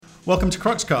Welcome to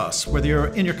Cruxcast. Whether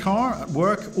you're in your car, at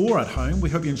work, or at home,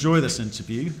 we hope you enjoy this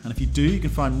interview. And if you do, you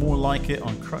can find more like it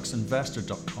on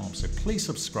cruxinvestor.com. So please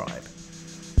subscribe.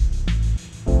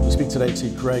 We speak today to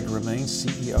Greg Romain,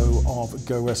 CEO of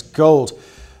Gowest Gold.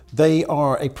 They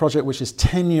are a project which is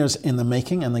 10 years in the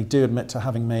making, and they do admit to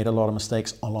having made a lot of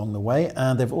mistakes along the way.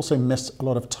 And they've also missed a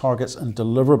lot of targets and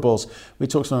deliverables. We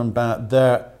talked to them about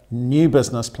their new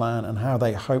business plan and how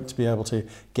they hope to be able to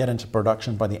get into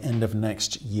production by the end of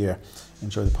next year.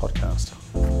 Enjoy the podcast.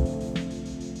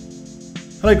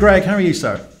 Hello, Greg. How are you,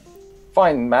 sir?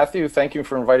 Fine, Matthew. Thank you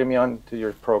for inviting me on to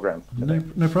your program today.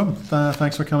 No problem.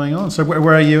 Thanks for coming on. So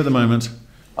where are you at the moment?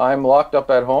 I'm locked up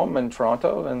at home in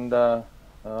Toronto and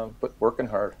but working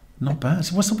hard. Not bad.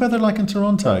 So what's the weather like in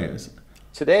Toronto?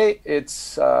 Today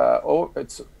it's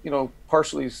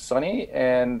partially sunny,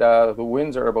 and the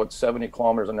winds are about 70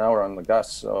 kilometers an hour on the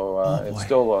gusts, so it's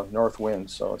still a north wind,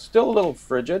 so it's still a little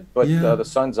frigid, but the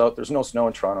sun's out. There's no snow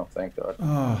in Toronto, thank God.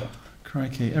 Oh,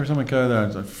 crikey. Every time I go there,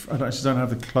 I actually don't have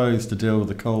the clothes to deal with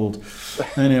the cold.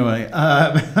 Anyway,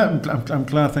 I'm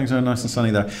glad things are nice and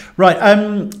sunny there.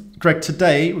 Right, Greg,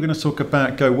 today we're going to talk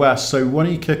about Gowest, so why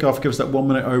don't you kick off, give us that 1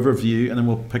 minute overview, and then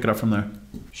we'll pick it up from there.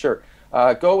 Sure.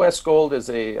 Gowest Gold is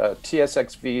a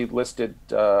TSX-V listed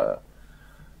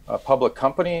public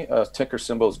company. Ticker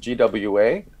symbol is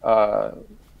GWA.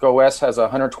 Gowest has a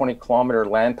 120 kilometer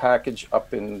land package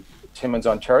up in Timmins,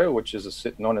 Ontario, which is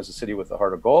known as the city with the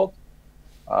heart of gold.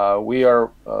 We are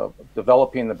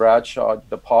developing the Bradshaw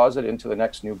deposit into the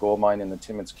next new gold mine in the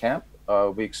Timmins camp.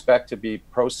 We expect to be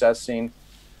processing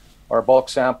our bulk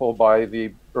sample by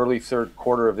the early third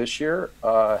quarter of this year,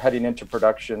 heading into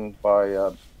production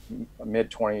by mid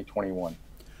 2021.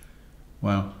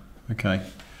 Wow. Okay.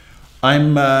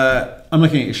 I'm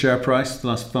looking at your share price. The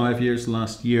last 5 years,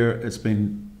 last year, it's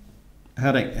been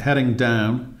heading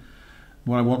down.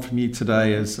 What I want from you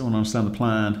today is I want to understand the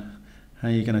plan. How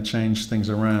are you going to change things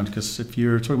around? Because if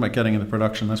you're talking about getting into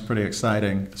production, that's pretty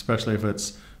exciting, especially if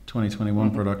it's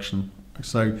 2021 production.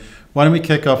 So why don't we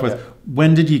kick off with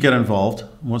when did you get involved?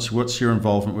 What's your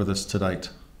involvement with this to date?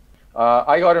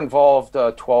 I got involved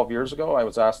 12 years ago. I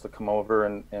was asked to come over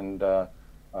and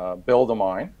build a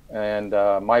mine. And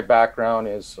my background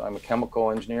is I'm a chemical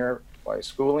engineer by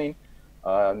schooling.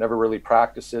 Never really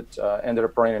practiced it. Ended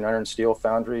up running an iron and steel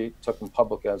foundry, took them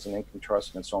public as an income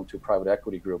trust, and sold them to a private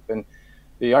equity group. And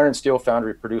the iron and steel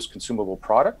foundry produced consumable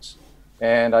products.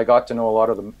 And I got to know a lot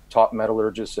of the top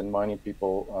metallurgists and mining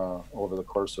people over the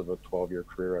course of a 12-year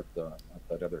career at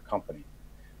that other company.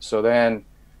 So then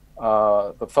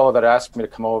the fellow that asked me to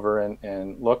come over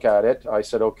and look at it, I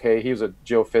said, okay. He was a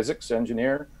geophysics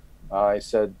engineer. I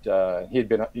said he'd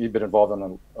been involved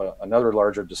in another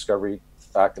larger discovery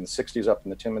back in the 60s up in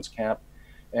the Timmins camp.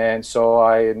 And so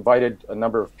I invited a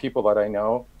number of people that I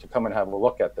know to come and have a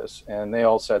look at this. And they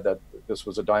all said that this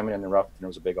was a diamond in the rough and it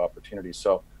was a big opportunity.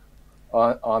 So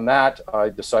on that, I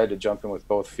decided to jump in with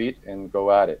both feet and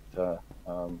go at it. That's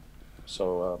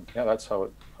how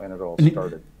it kind of all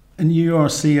started. And you are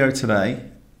CEO today.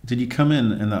 Did you come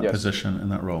in that position, in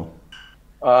that role?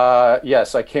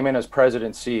 Yes, I came in as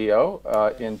president CEO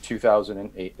in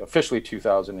 2008, officially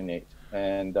 2008.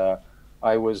 And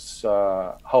I was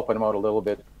helping him out a little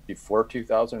bit before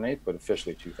 2008, but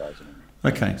officially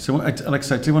 2008. Okay, so like I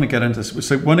said, I do want to get into this.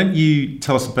 So why don't you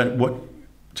tell us about what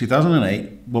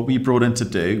 2008, what were you brought in to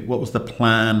do? What was the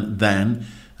plan then?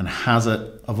 And has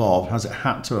it evolved? Has it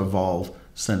had to evolve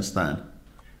since then?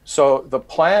 So the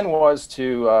plan was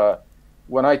to,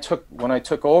 when I took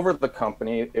over the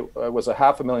company, it was a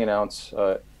 500,000 ounce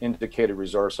indicated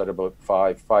resource at about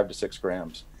 5 to 6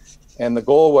 grams, and the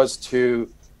goal was to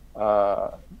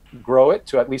grow it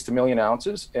to at least 1 million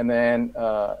ounces, and then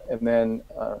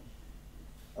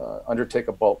undertake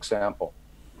a bulk sample.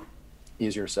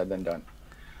 Easier said than done.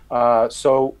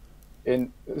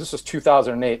 This was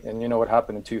 2008, and you know what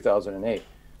happened in 2008.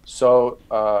 So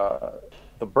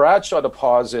the Bradshaw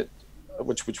deposit,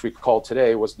 which we call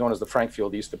today, was known as the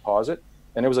Frankfield East deposit,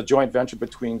 and it was a joint venture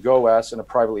between Gowest and a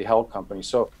privately held company.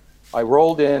 So I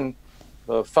rolled in,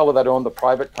 the fellow that owned the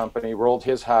private company rolled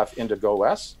his half into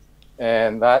Gowest,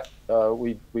 and that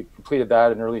we completed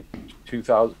that in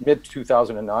mid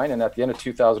 2009, and at the end of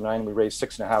 2009 we raised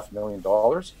 $6.5 million,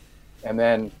 and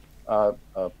then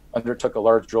undertook a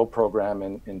large drill program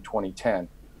in 2010.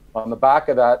 On the back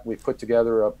of that, we put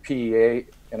together a PEA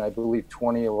in, I believe,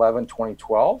 2011,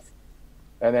 2012.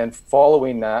 And then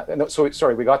following that,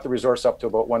 we got the resource up to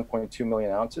about 1.2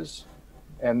 million ounces.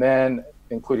 And then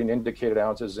including indicated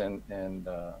ounces and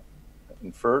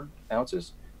inferred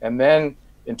ounces. And then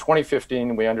in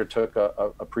 2015, we undertook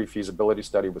a pre-feasibility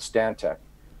study with Stantec.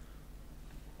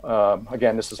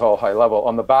 again, this is all high level.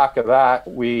 On the back of that,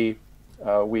 we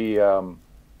went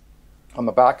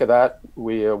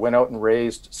out and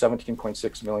raised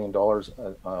 $17.6 million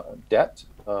debt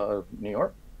of New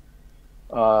York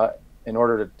in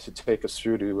order to take us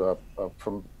through to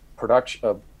from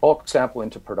production, bulk sample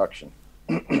into production.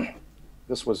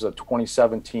 This was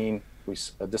 2017.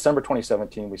 December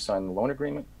 2017, we signed the loan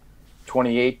agreement.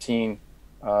 2018,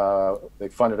 they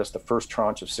funded us the first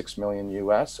tranche of $6 million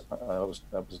US. That was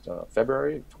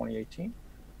February 2018,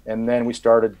 and then we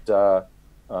started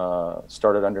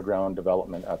underground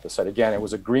development at the site. Again, it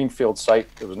was a greenfield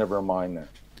site. There was never a mine there.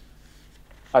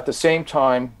 At the same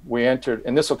time, we entered,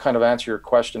 and this will kind of answer your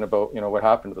question about what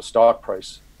happened to the stock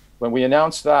price. When we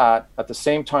announced that, at the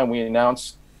same time we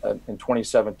announced in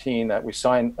 2017 that we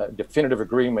signed a definitive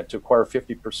agreement to acquire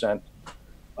 50%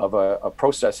 of a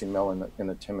processing mill in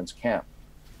the Timmins camp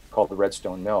called the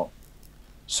Redstone Mill.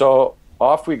 So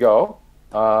off we go.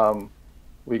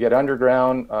 We get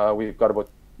underground. We've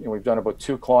done about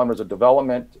 2 kilometers of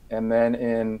development, and then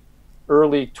in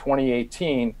early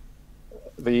 2018,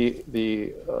 the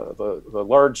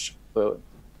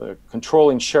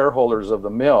controlling shareholders of the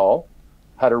mill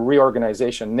had a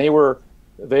reorganization. They were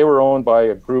owned by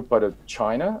a group out of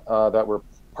China that were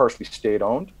partially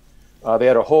state-owned. They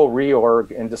had a whole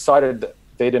reorg and decided that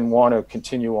they didn't want to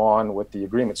continue on with the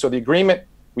agreement. So the agreement,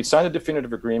 we signed a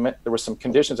definitive agreement. There were some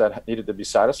conditions that needed to be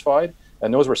satisfied,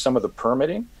 and those were some of the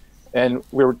permitting. And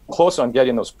we were close on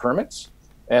getting those permits.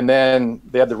 And then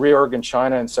they had the reorg in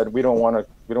China and said, we don't want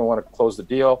to close the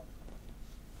deal.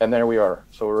 And there we are.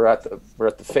 So we're at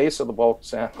the face of the bulk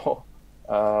sample.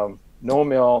 No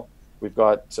mill. We've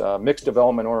got mixed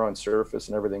development ore on surface,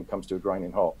 and everything comes to a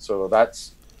grinding halt. So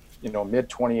that's mid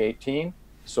 2018.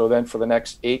 So then for the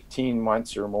next 18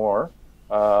 months or more,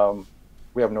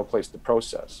 we have no place to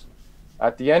process.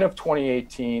 At the end of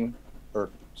 2018, or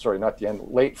sorry, not the end,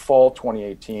 late fall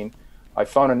 2018, I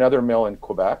found another mill in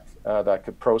Quebec that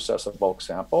could process a bulk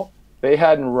sample. They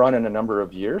hadn't run in a number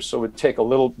of years, so it would take a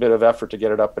little bit of effort to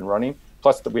get it up and running,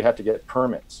 plus that we had to get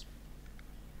permits.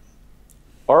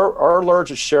 Our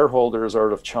largest shareholders are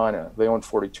out of China. They own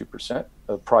 42%,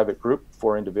 a private group,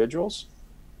 4 individuals.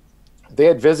 They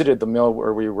had visited the mill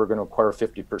where we were going to acquire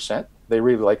 50%. They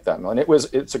really liked that mill, and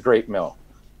it's a great mill.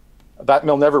 That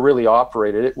mill never really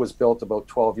operated. It was built about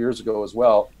 12 years ago as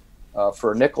well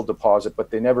for a nickel deposit, but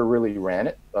they never really ran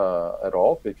it at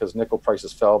all because nickel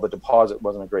prices fell. The deposit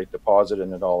wasn't a great deposit,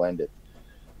 and it all ended.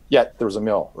 Yet there was a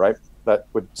mill, right, that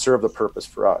would serve the purpose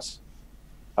for us.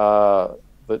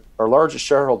 But our largest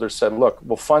shareholders said, look,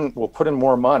 we'll put in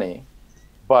more money,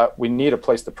 but we need a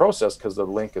place to process because the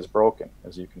link is broken,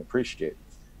 as you can appreciate.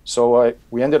 So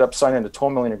we ended up signing a toll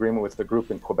milling agreement with the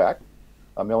group in Quebec,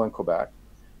 a mill in Quebec.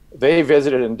 They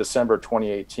visited in December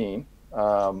 2018,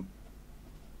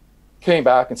 came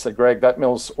back and said, Greg, that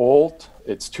mill's old,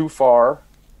 it's too far.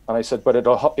 And I said, but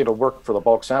it'll work for the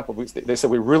bulk sample. They said,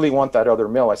 we really want that other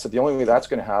mill. I said, the only way that's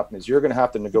going to happen is you're going to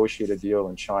have to negotiate a deal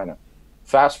in China.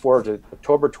 Fast forward to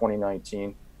October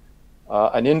 2019,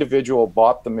 an individual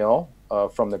bought the mill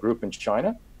from the group in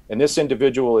China. And this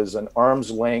individual is an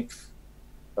arm's length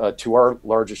to our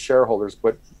largest shareholders,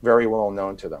 but very well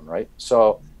known to them, right?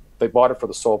 So they bought it for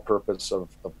the sole purpose of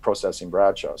processing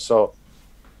Bradshaw. So,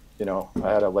 I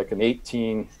had like an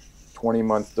 18,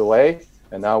 20-month delay,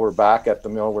 and now we're back at the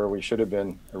mill where we should have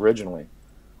been originally.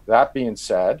 That being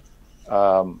said,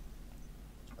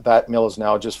 that mill is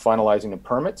now just finalizing the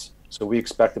permits. So we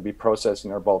expect to be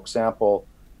processing our bulk sample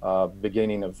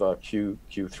beginning of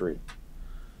Q3.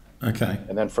 Okay.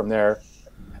 And then from there,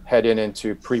 head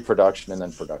into pre-production and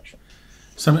then production.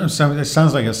 So it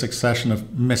sounds like a succession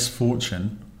of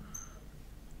misfortune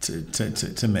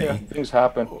to me. Yeah, things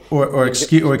happen. Or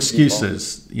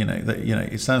excuses.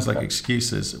 It sounds like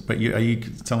excuses. But are you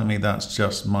telling me that's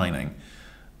just mining?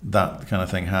 That kind of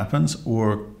thing happens,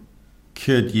 or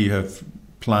could you have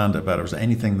planned it better? Was there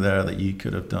anything there that you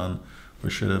could have done or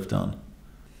should have done?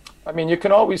 I mean, you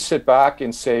can always sit back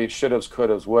and say should-haves,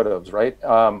 could-haves, would-haves, right?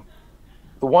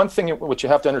 The one thing which you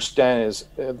have to understand is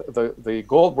the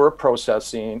gold we're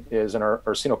processing is an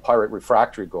arsenopyrite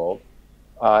refractory gold.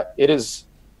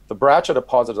 The Bradshaw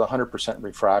deposit is 100%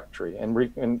 refractory.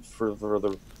 And for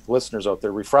the listeners out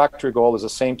there, refractory gold is the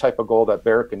same type of gold that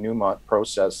Barrick and Newmont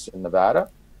process in Nevada.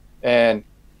 And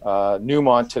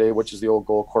Newmont today, which is the old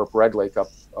Gold Corp Red Lake up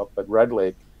at Red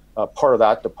Lake, part of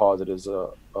that deposit is a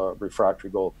refractory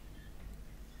gold.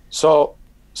 So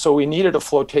we needed a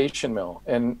flotation mill,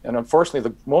 and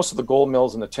unfortunately, most of the gold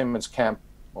mills in the Timmins camp,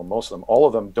 well, most of them, all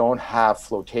of them, don't have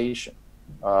flotation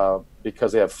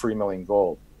because they have free milling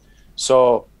gold.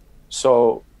 So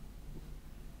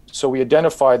So we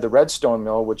identified the Redstone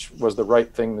mill, which was the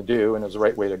right thing to do and it was the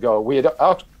right way to go. We had,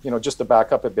 just to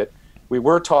back up a bit, we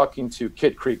were talking to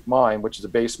Kid Creek Mine, which is a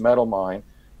base metal mine.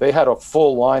 They had a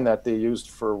full line that they used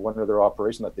for one of their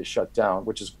operations that they shut down,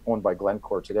 which is owned by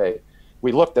Glencore today.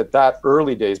 We looked at that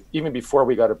early days, even before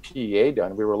we got a PEA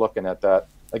done. We were looking at that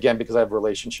again because I have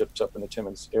relationships up in the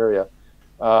Timmins area.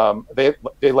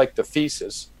 They liked the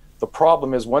thesis. The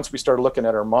problem is once we started looking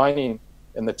at our mining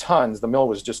and the tons, the mill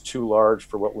was just too large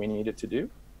for what we needed to do.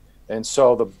 And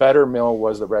so the better mill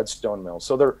was the Redstone mill.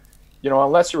 So there,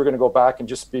 unless you were going to go back and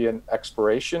just be an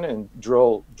exploration and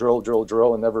drill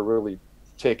and never really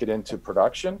take it into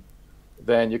production,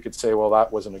 then you could say, well,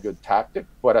 that wasn't a good tactic.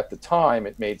 But at the time,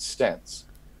 it made sense.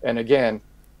 And again,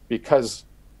 because,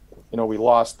 we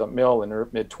lost the mill in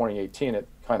mid 2018, it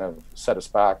kind of set us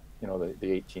back,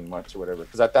 the 18 months or whatever.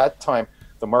 Because at that time,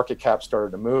 the market cap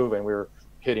started to move and we were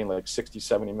hitting like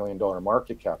 $60-70 million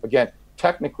market cap. Again,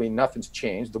 technically nothing's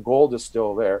changed. The gold is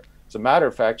still there. As a matter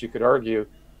of fact, you could argue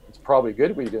it's probably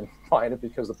good we didn't find it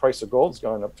because the price of gold's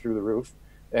gone up through the roof.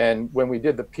 And when we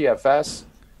did the PFS,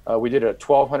 we did it at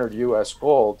 1,200 US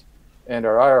gold and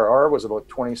our IRR was about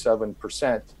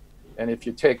 27%. And if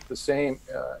you take the same,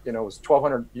 it was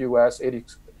 1,200 US,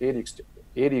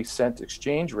 80 cent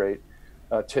exchange rate,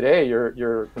 today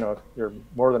you're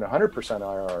more than 100%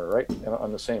 IRR, right,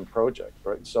 on the same project,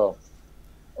 right? So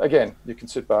again, you can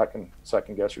sit back and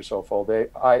second guess yourself all day.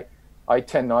 I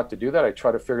tend not to do that. I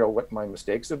try to figure out what my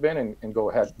mistakes have been and go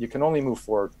ahead. You can only move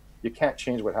forward. You can't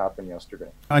change what happened yesterday.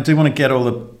 I do want to get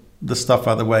all the stuff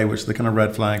out of the way, which the kind of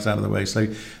red flags out of the way. So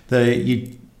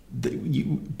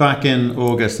back in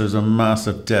August, there was a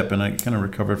massive dip and it kind of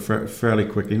recovered fairly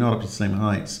quickly, not up to the same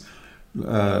heights.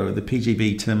 The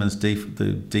PGB Timmins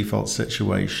the default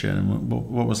situation,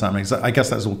 what was happening? I guess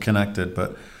that's all connected,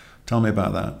 but tell me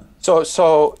about that.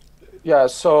 So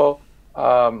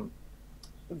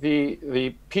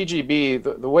the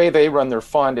PGB, the way they run their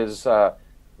fund is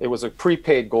it was a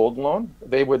prepaid gold loan.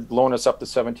 They would loan us up to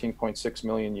 17.6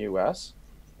 million US,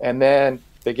 and then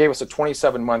they gave us a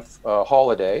 27-month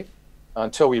holiday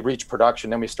until we reach production.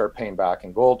 Then we start paying back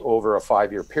in gold over a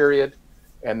 5-year period,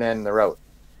 and then they're out.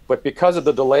 But because of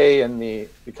the delay and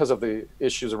because of the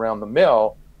issues around the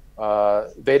mill,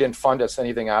 they didn't fund us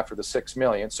anything after the 6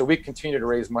 million. So we continued to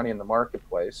raise money in the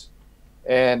marketplace.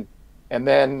 And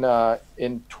then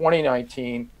in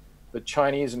 2019, the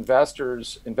Chinese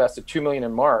investors invested 2 million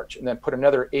in March and then put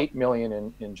another 8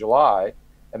 million in July.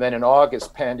 And then in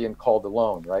August, Pandion called the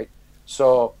loan, right?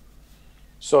 So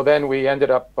then we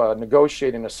ended up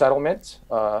negotiating a settlement.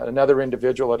 Another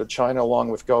individual out of China, along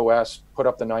with Gowest, put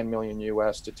up the 9 million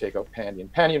US to take out Pandion.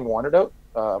 Pandion wanted out,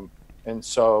 and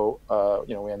so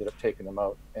we ended up taking them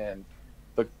out. And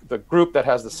the group that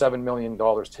has the $7 million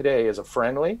today is a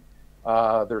friendly.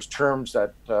 There's terms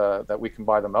that we can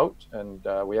buy them out, and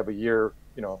we have a year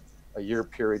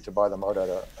period to buy them out at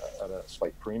a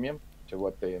slight premium to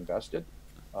what they invested.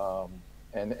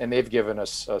 And they've given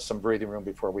us some breathing room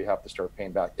before we have to start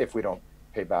paying back if we don't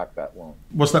pay back that loan.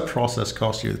 What's that process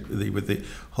cost you with the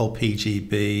whole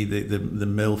PGB, the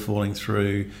mill falling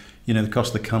through? The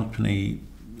cost of the company,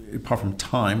 apart from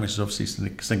time, which is obviously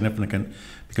significant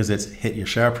because it's hit your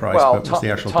share price. Well, but what's the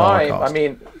actual time, dollar cost? I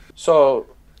mean, so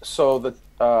the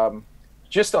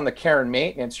just on the care and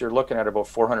maintenance, you're looking at about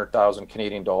 400,000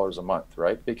 Canadian dollars a month,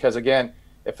 right? Because again,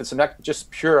 if it's just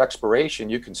pure exploration,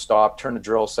 you can stop, turn the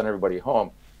drill, send everybody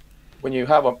home. When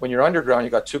you're underground,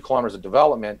 you got 2 kilometers of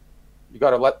development. You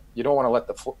don't want to let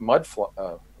the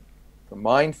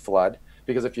mine flood,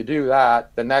 because if you do that,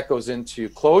 then that goes into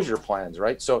closure plans,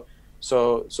 right? So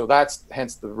that's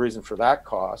hence the reason for that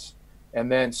cost.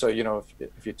 And then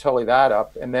if you tally that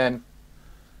up, and then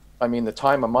I mean the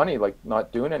time of money, like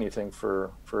not doing anything for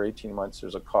 18 months,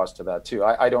 there's a cost to that too.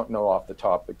 I don't know off the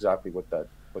top exactly what that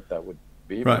would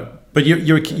be. Right, but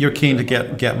you're keen to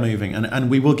get moving, and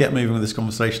we will get moving with this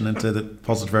conversation into the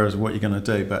positive areas of what you're going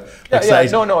to do. But no,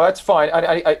 that's fine.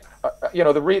 The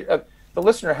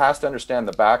listener has to understand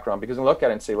the background, because we look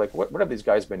at it and say, like, what have these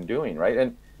guys been doing, right?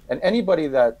 And anybody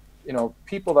that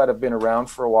people that have been around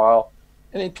for a while,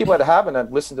 and people that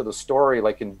haven't listened to the story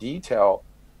like in detail,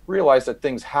 realize that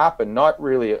things happen not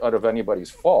really out of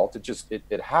anybody's fault.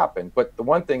 It happened. But the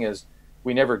one thing is,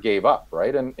 we never gave up,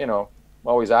 right? And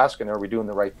always asking, are we doing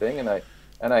the right thing? And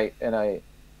I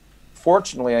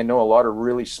fortunately, I know a lot of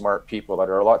really smart people that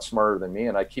are a lot smarter than me,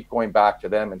 and I keep going back to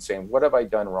them and saying, what have I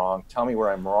done wrong? Tell me where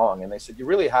I'm wrong. And they said, you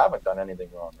really haven't done anything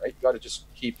wrong, right? You got to just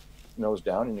keep nose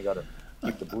down, and you got to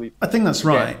keep the belief. I think that's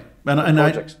right. And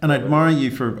I admire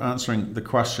you for answering the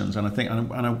questions, and I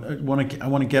want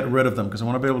to get rid of them because I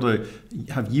want to be able to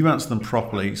have you answer them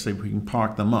properly so we can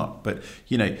park them up. But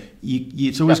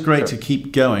it's always great to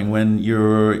keep going when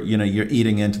you're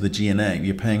eating into the G&A.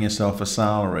 You're paying yourself a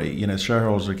salary.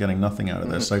 Shareholders are getting nothing out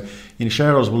of this. So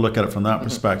shareholders will look at it from that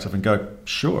perspective and go,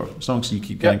 sure, as long as you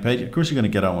keep getting paid, of course you're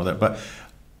going to get on with it. But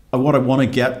what I want to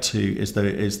get to is for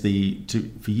you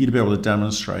to be able to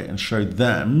demonstrate and show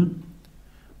them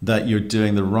that you're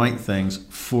doing the right things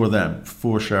for them,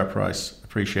 for share price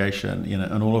appreciation,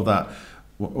 and all of that,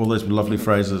 all those lovely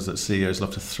phrases that CEOs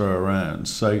love to throw around.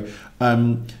 So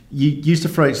you used a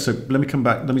phrase, so let me come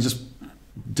back, let me just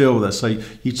deal with this. So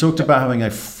you talked about having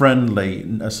a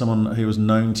friendly, someone who was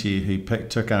known to you, who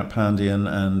took out Pandion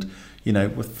and,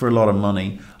 for a lot of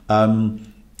money. What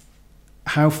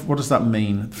does that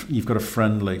mean? You've got a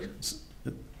friendly,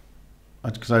 because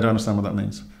I don't understand what that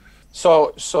means.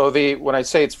 So when I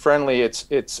say it's friendly,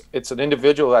 it's an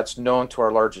individual that's known to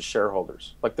our largest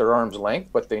shareholders, like they're arm's length,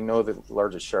 but they know the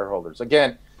largest shareholders.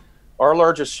 Again, our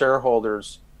largest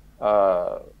shareholders, two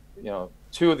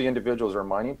of the individuals are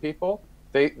mining people.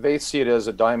 They see it as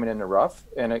a diamond in the rough,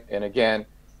 and again,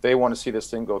 they want to see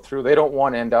this thing go through. They don't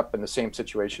want to end up in the same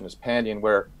situation as Pandion,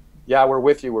 where we're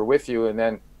with you, and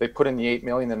then they put in the 8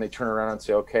 million, then they turn around and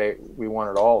say, okay, we want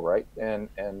it all, right, and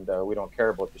we don't care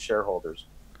about the shareholders.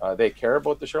 They care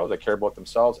about the shareholders, they care about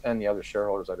themselves and the other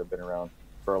shareholders that have been around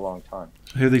for a long time.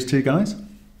 Who are these two guys?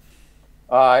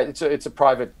 It's a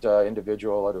private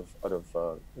individual out of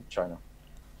China.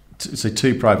 So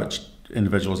two private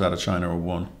individuals out of China, or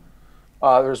one?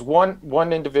 There's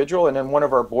one individual, and then one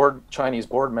of our Chinese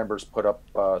board members put up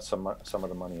some of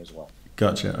the money as well.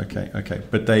 Gotcha. Okay.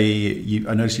 But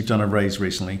I noticed you've done a raise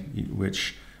recently,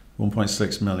 which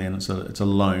 1.6 million. It's a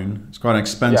loan. It's quite an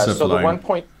expensive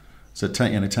loan. So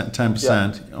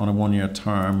 10% on a 1-year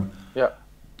term. Yeah.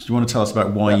 Do you want to tell us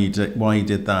about why you did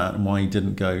that and why you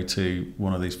didn't go to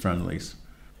one of these friendlies?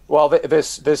 Well,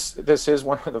 this is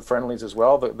one of the friendlies as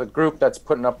well. The group that's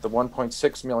putting up the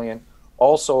 1.6 million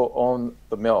also own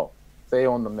the mill. They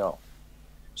own the mill.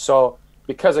 So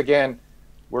because again,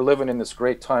 we're living in this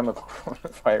great time of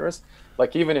coronavirus.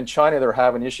 Like even in China, they're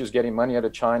having issues getting money out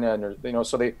of China, and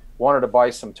so they wanted to buy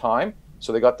some time.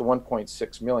 So they got the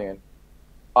 1.6 million.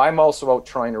 I'm also out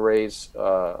trying to raise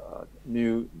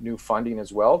new funding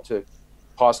as well to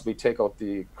possibly take out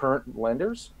the current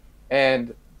lenders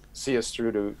and see us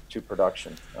through to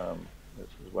production. This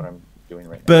is what I'm doing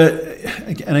right now. But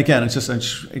and again, it's just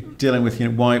dealing with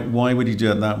why would you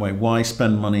do it that way? Why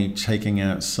spend money taking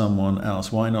out someone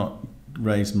else? Why not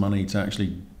raise money to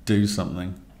actually do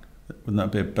something? Wouldn't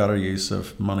that be a better use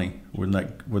of money?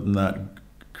 Wouldn't that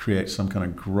create some kind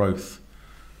of growth?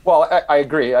 Well, I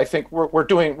agree. I think we're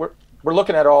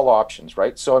looking at all options,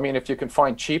 right? So I mean, if you can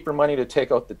find cheaper money to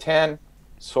take out the 10,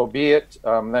 so be it.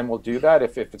 Then we'll do that.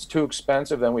 If it's too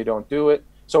expensive, then we don't do it.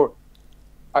 So,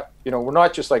 we're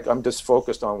not just like I'm just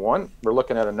focused on one. We're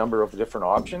looking at a number of different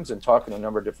options and talking to a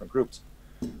number of different groups.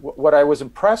 What I was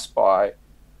impressed by,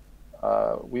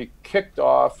 we kicked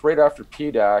off right after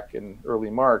PDAC in early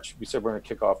March. We said we're going to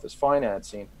kick off this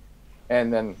financing.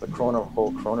 And then the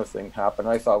whole corona thing happened.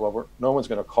 I thought, well, no one's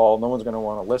going to call, no one's going to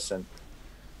want to listen.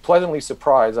 Pleasantly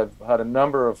surprised. I've had a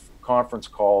number of conference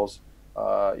calls,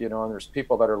 and there's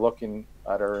people that are looking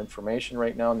at our information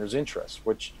right now, and there's interest,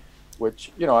 which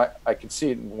I can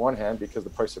see it in one hand because the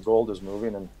price of gold is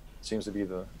moving and seems to be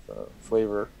the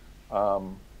flavor.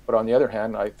 But on the other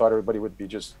hand, I thought everybody would be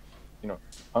just,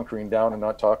 hunkering down and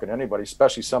not talking to anybody,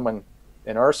 especially someone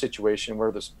in our situation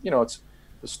where this,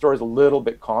 the story's a little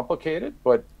bit complicated,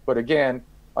 but again,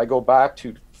 I go back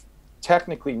to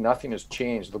technically nothing has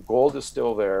changed. The gold is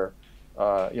still there.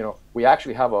 We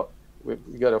actually have we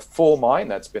got a full mine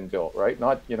that's been built, right?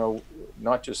 Not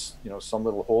just some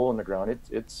little hole in the ground.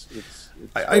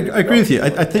 I agree with you.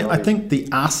 I think the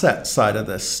asset side of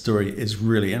this story is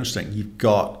really interesting. You've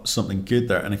got something good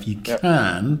there, and if you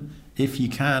can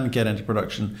get into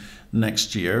production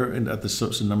next year and at the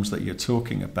sorts of numbers that you're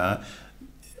talking about,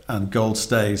 and gold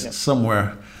stays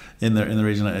somewhere in the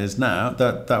region it is now,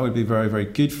 that would be very, very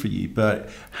good for you. But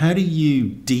how do you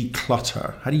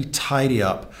declutter? How do you tidy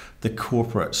up the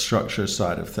corporate structure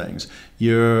side of things?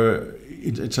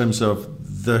 In terms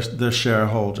of the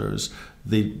shareholders,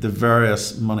 the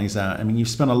various monies out. I mean, you've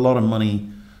spent a lot of money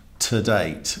to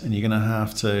date, and you're going to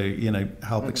have to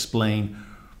help explain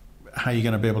how you're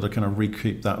going to be able to kind of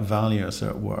recoup that value, as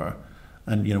it were,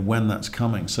 and when that's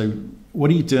coming. So what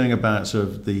are you doing about sort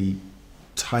of the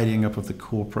tidying up of the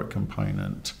corporate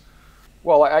component?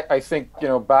 Well, I think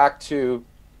back to,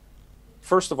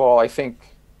 first of all, I think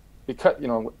because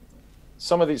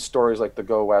some of these stories, like the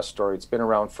Gowest story, it's been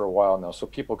around for a while now, so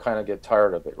people kind of get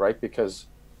tired of it, right? Because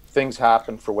things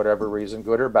happen for whatever reason,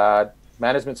 good or bad,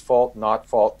 management's fault, not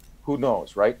fault, who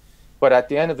knows, right? But at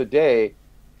the end of the day,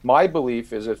 my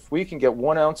belief is if we can get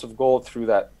 1 ounce of gold through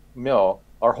that mill,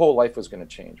 our whole life is going to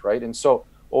change, right? And so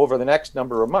over the next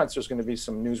number of months, there's going to be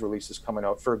some news releases coming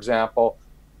out. For example,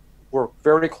 we're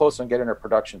very close on getting our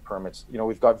production permits. You know,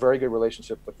 we've got very good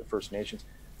relationship with the First Nations.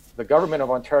 The government of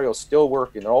Ontario is still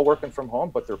working. They're all working from home,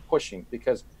 but they're pushing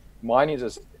because mining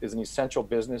is an essential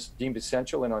business, deemed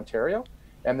essential in Ontario,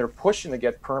 and they're pushing to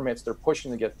get permits. They're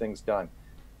pushing to get things done.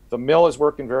 The mill is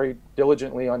working very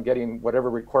diligently on getting whatever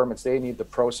requirements they need to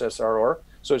process our ore.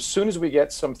 So as soon as we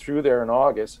get some through there in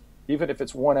August, even if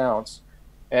it's 1 ounce,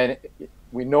 and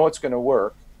we know it's going to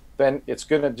work, then it's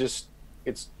going to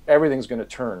everything's going to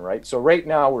turn, right? So right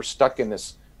now we're stuck in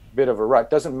this bit of a rut.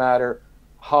 Doesn't matter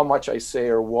how much I say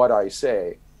or what I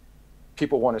say,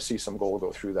 people want to see some gold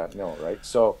go through that mill, right?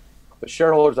 So the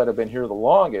shareholders that have been here the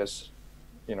longest,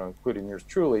 you know, including yours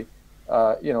truly,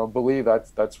 you know, believe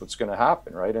that's what's going to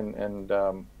happen, right? And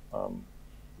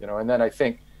you know, and then I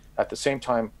think at the same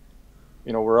time,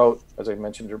 you know, we're out, as I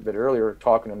mentioned a bit earlier,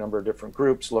 talking to a number of different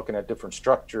groups, looking at different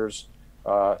structures.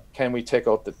 Can we take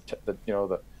out the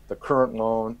current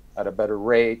loan at a better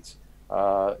rate?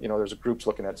 You know, there's groups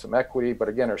looking at some equity, but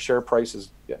again, our share price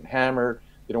is getting hammered.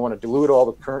 You don't want to dilute all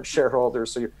the current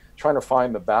shareholders, so you're trying to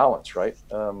find the balance, right?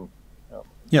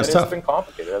 Yeah, it's tough. It's been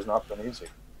complicated. It has not been easy.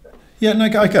 Yeah, no,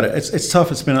 I get it. It's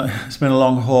tough. It's been a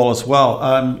long haul as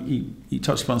well. You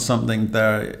touched upon something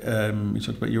there. You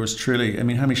talked about yours truly. I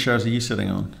mean, how many shares are you sitting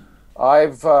on?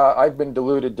 I've been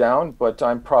diluted down, but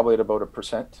I'm probably at about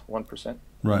 1%.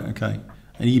 Right. Okay.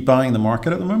 Are you buying the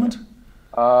market at the moment?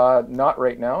 Not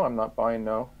right now. I'm not buying.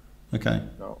 No. Okay.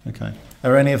 No. Okay.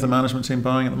 Are any of the management team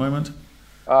buying at the moment?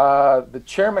 The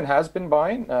chairman has been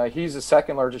buying. He's the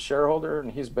second largest shareholder,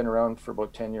 and he's been around for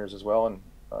about 10 years as well. And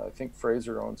I think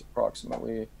Fraser owns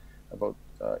approximately about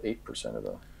 8% of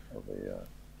the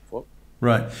float.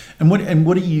 Right. And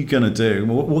what are you going to do?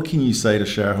 What can you say to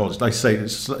shareholders? Like say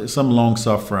some long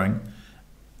suffering,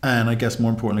 and I guess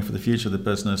more importantly for the future of the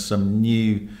business, some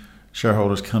new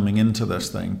shareholders coming into this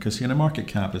thing, because you know market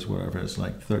cap is wherever it's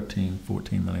like 13,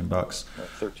 14 million bucks.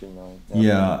 13 million.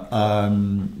 Yeah.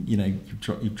 You know,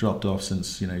 you've dropped off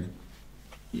since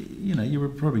you were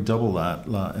probably double that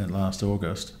last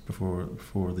August before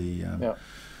the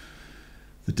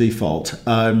default.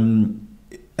 And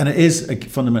it is a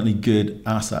fundamentally good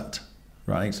asset,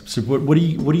 right? So what are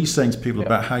you saying to people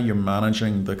about how you're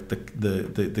managing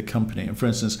the company? And for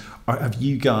instance, have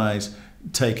you guys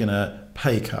taken a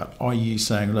pay cut? Are you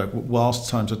saying, look, whilst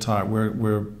times are tight,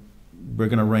 we're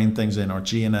going to rein things in? Our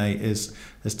G&A is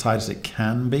as tight as it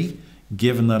can be,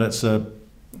 given that it's a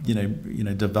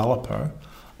developer.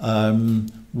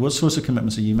 What sorts of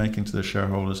commitments are you making to the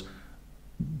shareholders,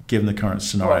 given the current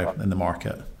scenario in the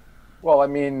market? Well, I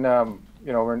mean,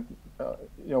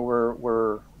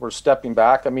 we're stepping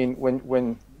back. I mean,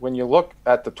 when you look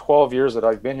at the 12 years that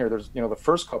I've been here, there's the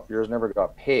first couple of years never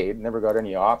got paid, never got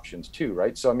any options too,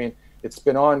 right? So I mean, it's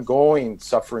been ongoing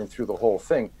suffering through the whole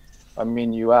thing. I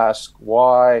mean, you ask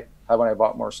why haven't I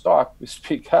bought more stock? It's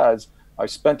because I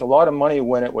spent a lot of money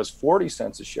when it was 40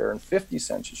 cents a share and 50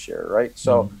 cents a share, right?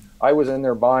 So I was in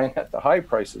there buying at the high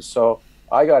prices. So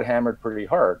I got hammered pretty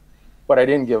hard, but I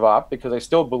didn't give up because I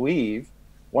still believe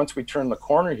once we turn the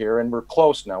corner here, and we're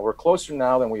close now, we're closer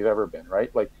now than we've ever been,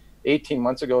 right? Like 18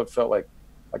 months ago, it felt like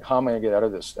how am I gonna get out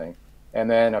of this thing? And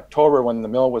then October, when the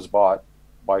mill was bought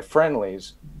by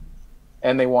Friendlies,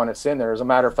 and they want us in there. As a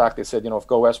matter of fact, they said, if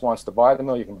Gowest wants to buy the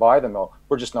mill, you can buy the mill.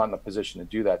 We're just not in a position to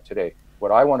do that today.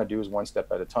 What I want to do is one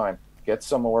step at a time, get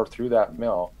some ore through that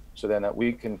mill, so then that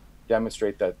we can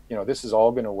demonstrate that this is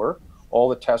all going to work. All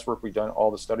the test work we've done, all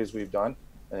the studies we've done,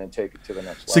 and then take it to the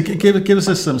next level. So give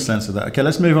us some sense of that. Okay,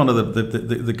 let's move on to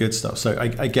the good stuff. So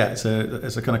I get it's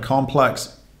a kind of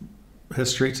complex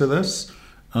history to this,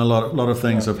 and a lot of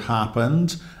things have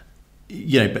happened.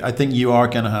 But I think you are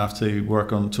going to have to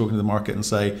work on talking to the market and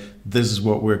say, this is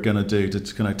what we're going to do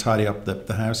to kind of tidy up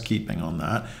the housekeeping on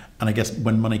that. And I guess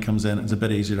when money comes in, it's a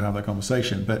bit easier to have that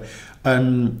conversation. But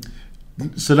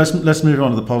so let's move on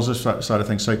to the positive side of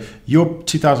things. So your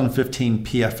 2015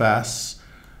 PFS,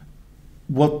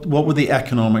 what were the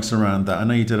economics around that? I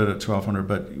know you did it at $1,200,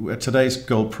 but at today's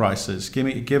gold prices,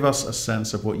 give us a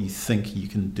sense of what you think you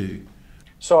can do.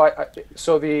 So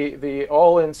so the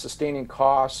all-in sustaining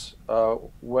costs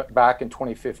back in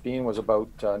 2015 was about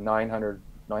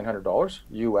 $900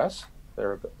 US,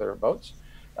 thereabouts.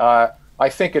 I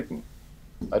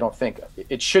don't think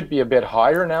it should be a bit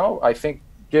higher now. I think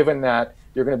given that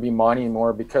you're going to be mining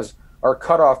more, because our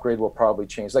cutoff grade will probably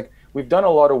change. Like, we've done a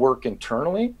lot of work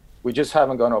internally, we just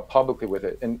haven't gone out publicly with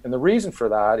it. And the reason for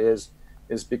that is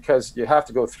because you have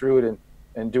to go through it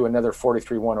and do another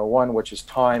 43-101, which is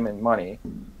time and money.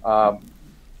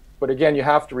 But again, you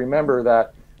have to remember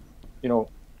that,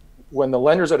 when the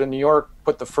lenders out of New York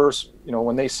put the first,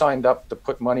 when they signed up to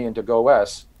put money into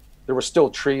Gowest, there were still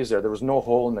trees there. There was no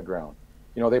hole in the ground.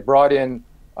 They brought in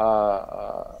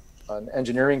an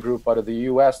engineering group out of the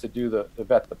U.S. to do the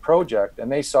vet the project, and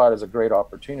they saw it as a great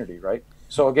opportunity, right?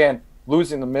 So again,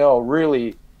 losing the mill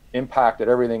really impacted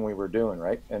everything we were doing,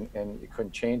 right? And you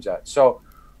couldn't change that. So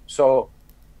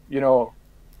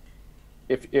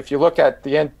if you look at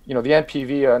the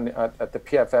NPV at the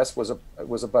PFS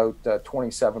was about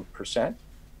 27%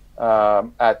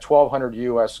 at $1,200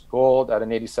 US gold at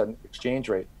an 87 exchange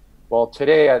rate. Well,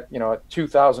 today at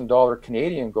 $2,000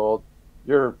 Canadian gold,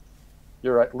 you're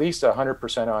at least 100%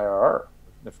 IRR,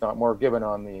 if not more, given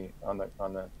on the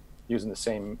using the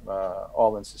same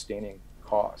all-in sustaining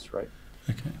costs, right?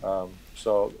 Okay.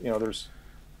 So there's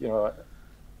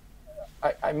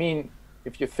I mean,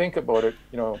 if you think about it,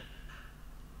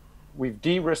 we've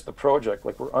de-risked the project.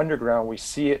 Like, we're underground, we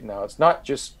see it now. It's not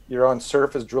just you're on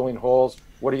surface drilling holes.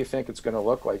 What do you think it's going to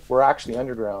look like? We're actually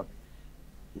underground,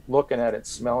 looking at it,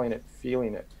 smelling it,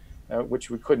 feeling it, which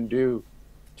we couldn't do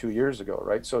 2 years ago,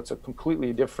 right? So it's a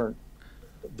completely different.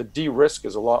 The de-risk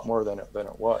is a lot more than it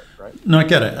was, right? No, I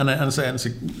get it, and it's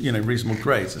a reasonable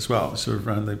grades as well, sort of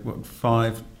around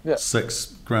the 6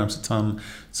 grams a ton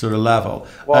sort of level.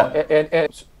 Well,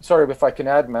 and sorry if I can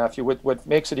add, Matthew, what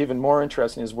makes it even more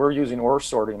interesting is we're using ore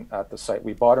sorting at the site.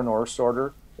 We bought an ore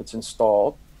sorter, it's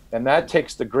installed, and that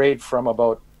takes the grade from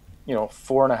about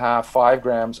 4.5, 5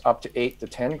 grams up to 8 to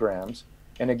 10 grams.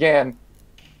 And again,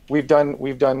 we've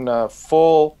done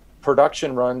full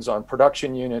production runs on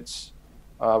production units,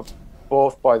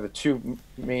 both by the two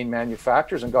main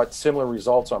manufacturers, and got similar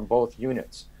results on both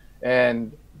units.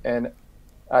 And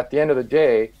at the end of the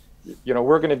day,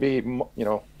 we're going to be,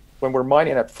 when we're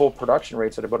mining at full production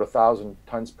rates at about 1,000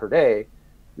 tons per day,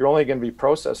 you're only going to be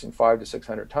processing 500 to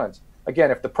 600 tons. Again,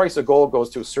 if the price of gold goes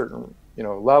to a certain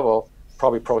level,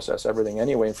 probably process everything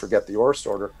anyway and forget the ore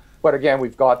sorter. But again,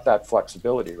 we've got that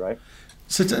flexibility, right?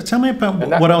 So tell me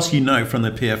about what else you know from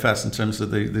the PFS in terms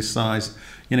of the size.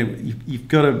 You've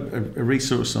got a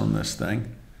resource on this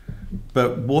thing,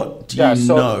 but what do you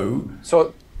know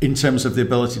in terms of the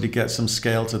ability to get some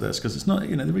scale to this? Because it's not,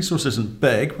 the resource isn't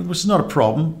big, which is not a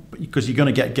problem, because you're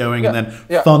going to get going and then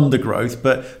fund the growth.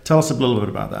 But tell us a little bit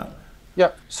about that.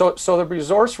 Yeah. So the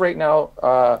resource right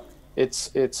now,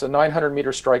 it's a 900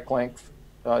 meter strike length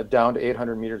down to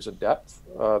 800 meters of depth.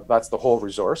 That's the whole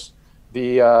resource.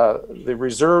 The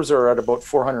reserves are at about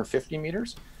 450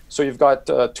 meters. So you've got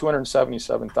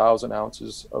 277,000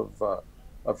 ounces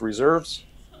of reserves.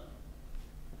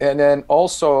 And then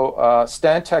also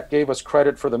Stantec gave us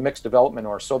credit for the mixed development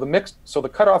ore. So the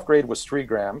cutoff grade was 3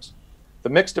 grams. The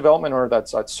mixed development ore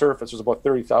that's at surface was about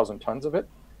 30,000 tons of it.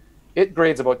 It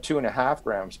grades about 2.5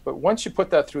 grams. But once you put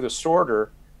that through the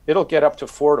sorter, it'll get up to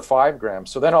 4 to 5 grams.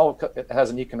 So then it has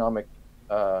an economic,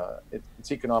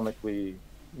 it's economically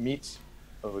meets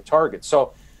of a target.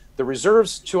 So the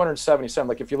reserves 277,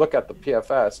 like if you look at the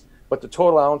PFS, but the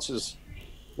total ounces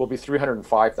will be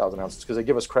 305,000 ounces because they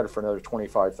give us credit for another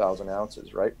 25,000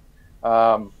 ounces, right?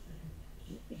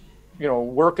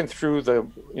 Working through the,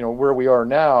 where we are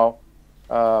now,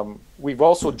 we've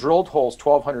also drilled holes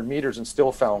 1,200 meters and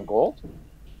still found gold,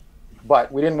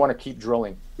 but we didn't want to keep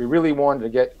drilling. We really wanted to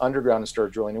get underground and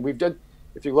start drilling. And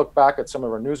if you look back at some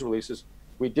of our news releases,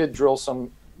 we did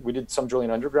some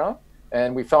drilling underground,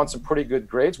 and we found some pretty good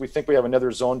grades. We think we have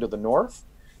another zone to the north.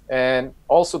 And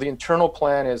also the internal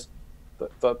plan is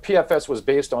the PFS was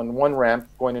based on one ramp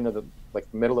going into the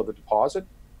middle of the deposit.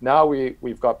 Now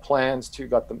we've got plans to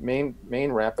got the main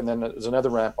ramp, and then there's another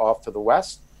ramp off to the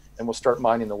west, and we'll start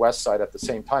mining the west side at the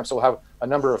same time. So we'll have a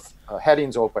number of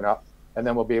headings open up, and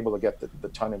then we'll be able to get the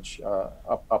tonnage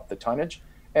up the tonnage.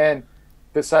 And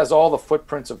this has all the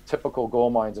footprints of typical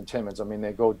gold mines and Timmins. I mean,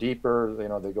 they go deeper,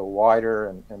 they go wider,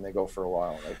 and they go for a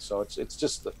while, right? So it's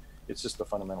just the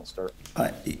fundamental start.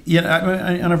 And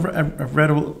I've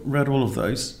read all of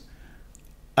those.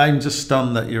 I'm just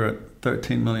stunned that you're at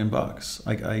 13 million bucks.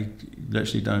 I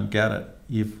literally don't get it.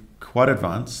 You've quite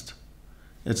advanced.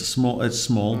 It's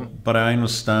small, but I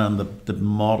understand the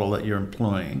model that you're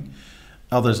employing.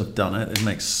 Others have done it. It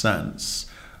makes sense.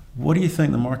 What do you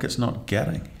think the market's not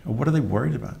getting, or what are they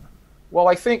worried about? Well,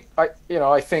 I think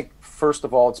first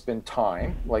of all, it's been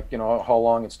time, how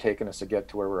long it's taken us to get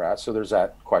to where we're at. So there's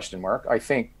that question mark. I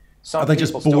think some are they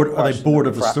just bored? Are they bored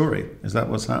of the story? Is that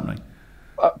what's happening?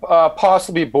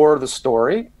 Possibly bore the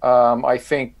story. I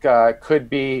think could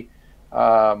be,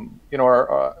 and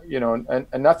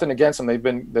nothing against them. They've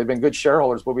been good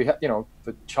shareholders, but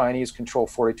the Chinese control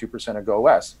 42% of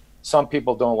Gowest. Some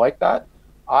people don't like that.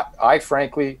 I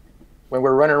frankly, when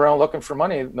we're running around looking for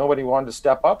money, nobody wanted to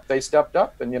step up. They stepped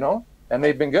up, and and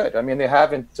they've been good. I mean, they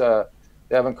haven't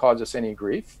caused us any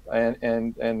grief,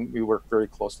 and we work very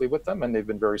closely with them, and they've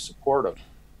been very supportive.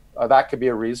 That could be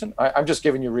a reason. I'm just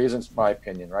giving you reasons, my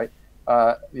opinion, right?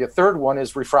 The third one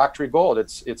is refractory gold.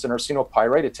 It's an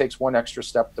arsenopyrite. It takes one extra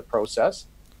step to process.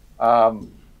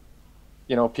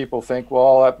 People think,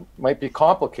 well, that might be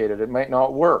complicated. It might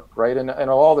not work, right? And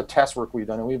all the test work we've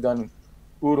done, and we've done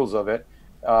oodles of it,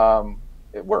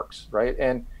 it works, right?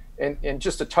 And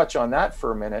just to touch on that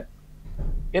for a minute,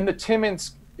 in the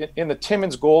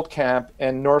Timmins gold camp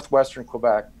in northwestern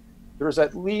Quebec, there's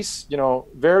at least,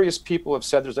 various people have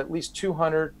said there's at least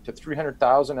 200 to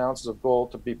 300,000 ounces of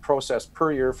gold to be processed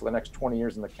per year for the next 20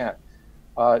 years in the camp.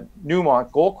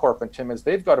 Newmont Gold Corp and Timmins,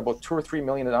 they've got about 2 or 3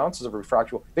 million ounces of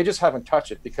refractory gold. They just haven't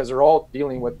touched it because they're all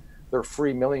dealing with their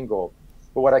free milling gold.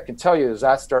 But what I can tell you is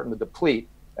that's starting to deplete,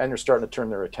 and they're starting to turn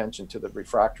their attention to the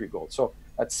refractory gold. So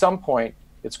at some point,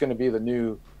 it's going to be the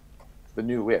new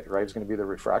it, right? It's going to be the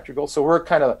refractory gold. So we're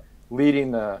kind of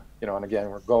leading the, and again,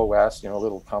 we're Gowest, a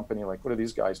little company, like, what do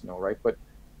these guys know, right? But,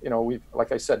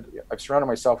 like I said, I've surrounded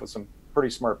myself with some pretty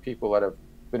smart people that have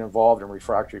been involved in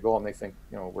refractory gold, and they think,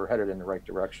 we're headed in the right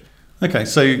direction. Okay,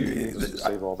 so just to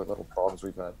save all the little problems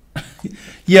we've had.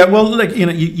 Yeah, well, look,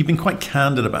 you've been quite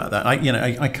candid about that. I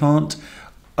can't.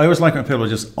 I always like when people are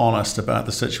just honest about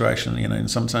the situation,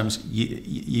 and sometimes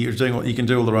you're doing what you can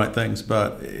do, all the right things,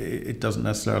 but it doesn't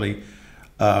necessarily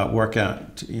work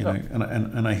out,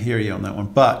 and I hear you on that one.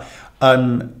 But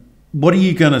what are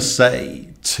you going to say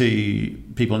to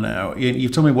people now?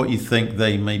 You've told me what you think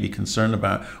they may be concerned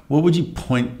about. What would you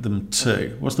point them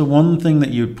to? What's the one thing that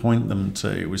you would point them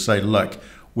to? We say, look,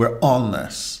 we're on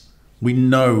this. We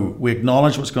know, we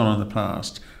acknowledge what's gone on in the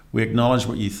past. We acknowledge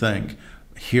what you think.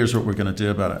 Here's what we're going to do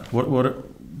about it. What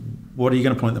are you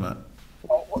going to point them at?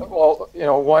 Well,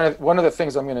 one of the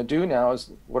things I'm going to do now is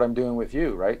what I'm doing with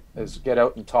you, right? Is get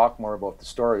out and talk more about the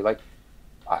story. Like,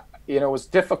 it was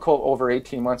difficult over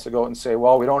 18 months ago and say,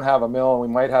 well, we don't have a mill, and we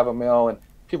might have a mill, and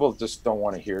people just don't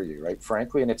want to hear you, right?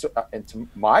 Frankly, and to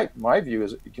my view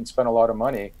is you can spend a lot of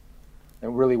money,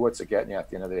 and really, what's it getting you at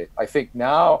the end of the day? I think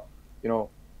now,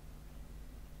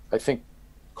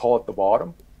 call it the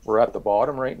bottom. We're at the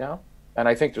bottom right now, and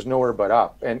I think there's nowhere but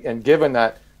up. And given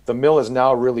that the mill is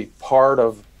now really part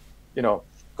of,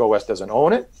 Gowest doesn't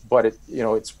own it, but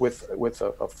it's with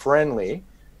a friendly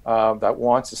that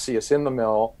wants to see us in the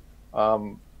mill.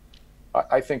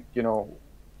 I think,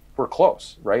 we're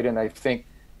close, right? And I think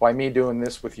by me doing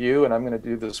this with you, and I'm going to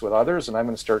do this with others, and I'm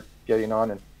going to start getting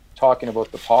on and talking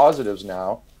about the positives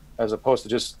now, as opposed to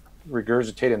just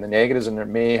regurgitating the negatives, and it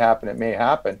may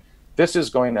happen. This is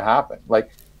going to happen.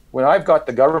 Like, when I've got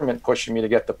the government pushing me to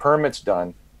get the permits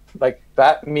done, like,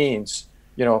 that means,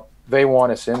 they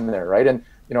want us in there, right? And,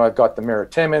 I've got the Mayor of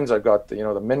Timmins, I've got the,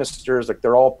 the ministers, like,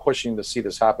 they're all pushing to see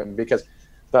this happen, because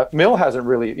that mill hasn't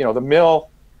really, the mill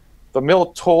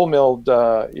toll milled,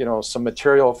 some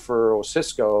material for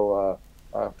Osisko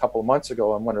a couple of months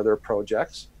ago on one of their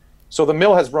projects. So the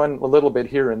mill has run a little bit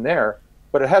here and there,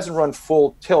 but it hasn't run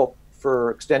full tilt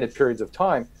for extended periods of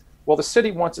time. Well, the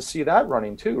city wants to see that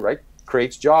running too, right?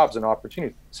 Creates jobs and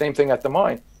opportunities. Same thing at the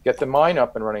mine. Get the mine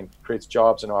up and running, creates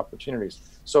jobs and opportunities.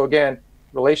 So again,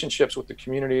 relationships with the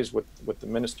communities, with the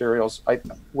ministerials,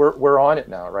 we're on it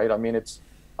now, right? I mean,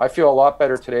 I feel a lot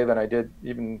better today than I did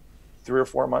even 3 or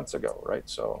 4 months ago, right?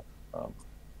 So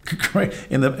great,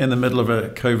 in the middle of a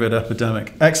COVID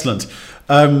epidemic. Excellent.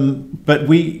 But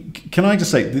can I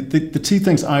just say, the two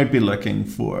things I'd be looking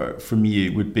for from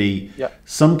you would be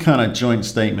some kind of joint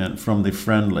statement from the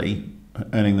friendly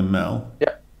owning the mill,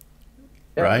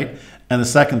 right? And the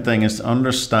second thing is to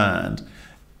understand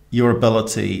your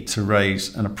ability to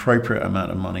raise an appropriate amount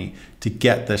of money to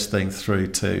get this thing through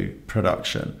to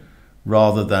production,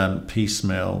 rather than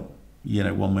piecemeal,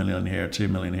 1 million here, 2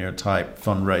 million here type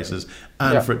fundraisers,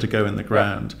 and for it to go in the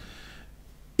ground.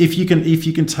 If you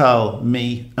can tell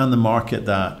me and the market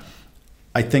that,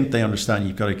 I think they understand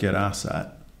you've got a good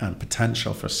asset and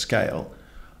potential for scale,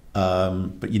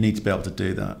 but you need to be able to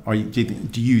do that.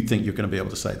 Do you think you're going to be able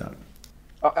to say that?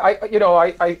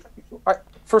 I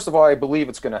first of all, I believe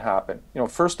it's going to happen.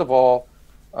 First of all,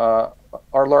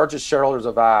 our largest shareholders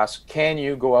have asked, can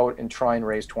you go out and try and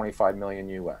raise 25 million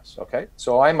US? Okay,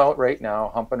 so I'm out right now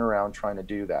humping around trying to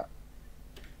do that.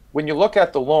 When you look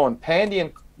at the loan, Pandy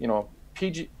and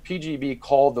PGB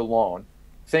called the loan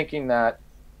thinking that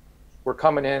we're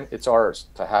coming in, it's ours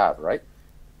to have, right?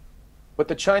 But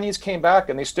the Chinese came back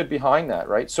and they stood behind that,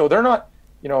 right? So they're not,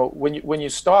 you know, when you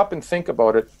stop and think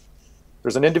about it,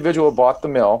 there's an individual who bought the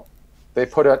mill. They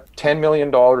put up $10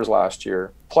 million last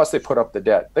year, plus they put up the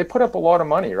debt. They put up a lot of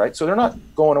money, right? So they're not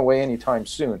going away anytime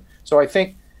soon. So I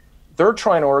think they're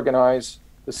trying to organize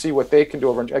to see what they can do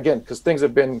over, again, because things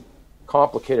have been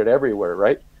complicated everywhere,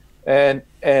 right? And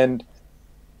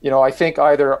you know, I think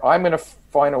either I'm going to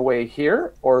find a way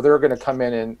here, or they're going to come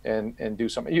in and do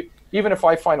something. Even if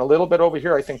I find a little bit over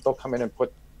here, I think they'll come in and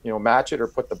put, you know, match it or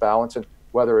put the balance in,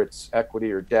 whether it's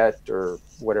equity or debt or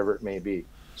whatever it may be.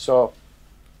 So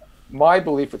my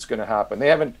belief it's going to happen. They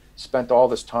haven't spent all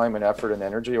this time and effort and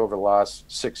energy over the last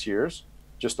 6 years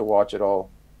just to watch it all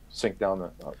sink down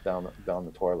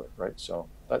the toilet, right? So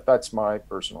that's my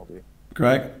personal view.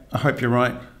 Greg, I hope you're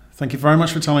right. Thank you very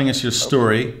much for telling us your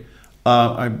story.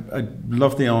 I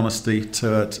love the honesty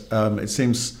to it. It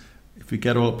seems, if we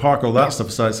get park all that stuff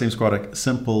aside, it seems quite a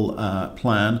simple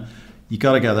plan. You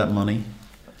got to get that money,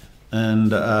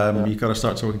 and you got to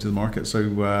start talking to the market. So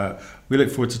we look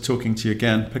forward to talking to you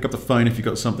again. Pick up the phone if you've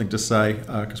got something to say,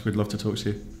 because we'd love to talk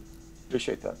to you.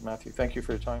 Appreciate that, Matthew. Thank you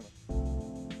for your time.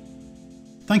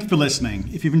 Thank you for listening.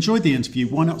 If you've enjoyed the interview,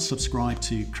 why not subscribe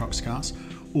to Cruxcast,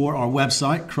 or our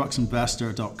website,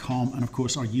 cruxinvestor.com, and of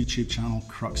course our YouTube channel,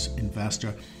 Crux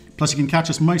Investor. Plus you can catch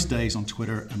us most days on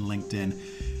Twitter and LinkedIn.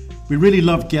 We really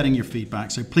love getting your feedback,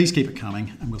 so please keep it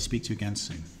coming, and we'll speak to you again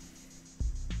soon.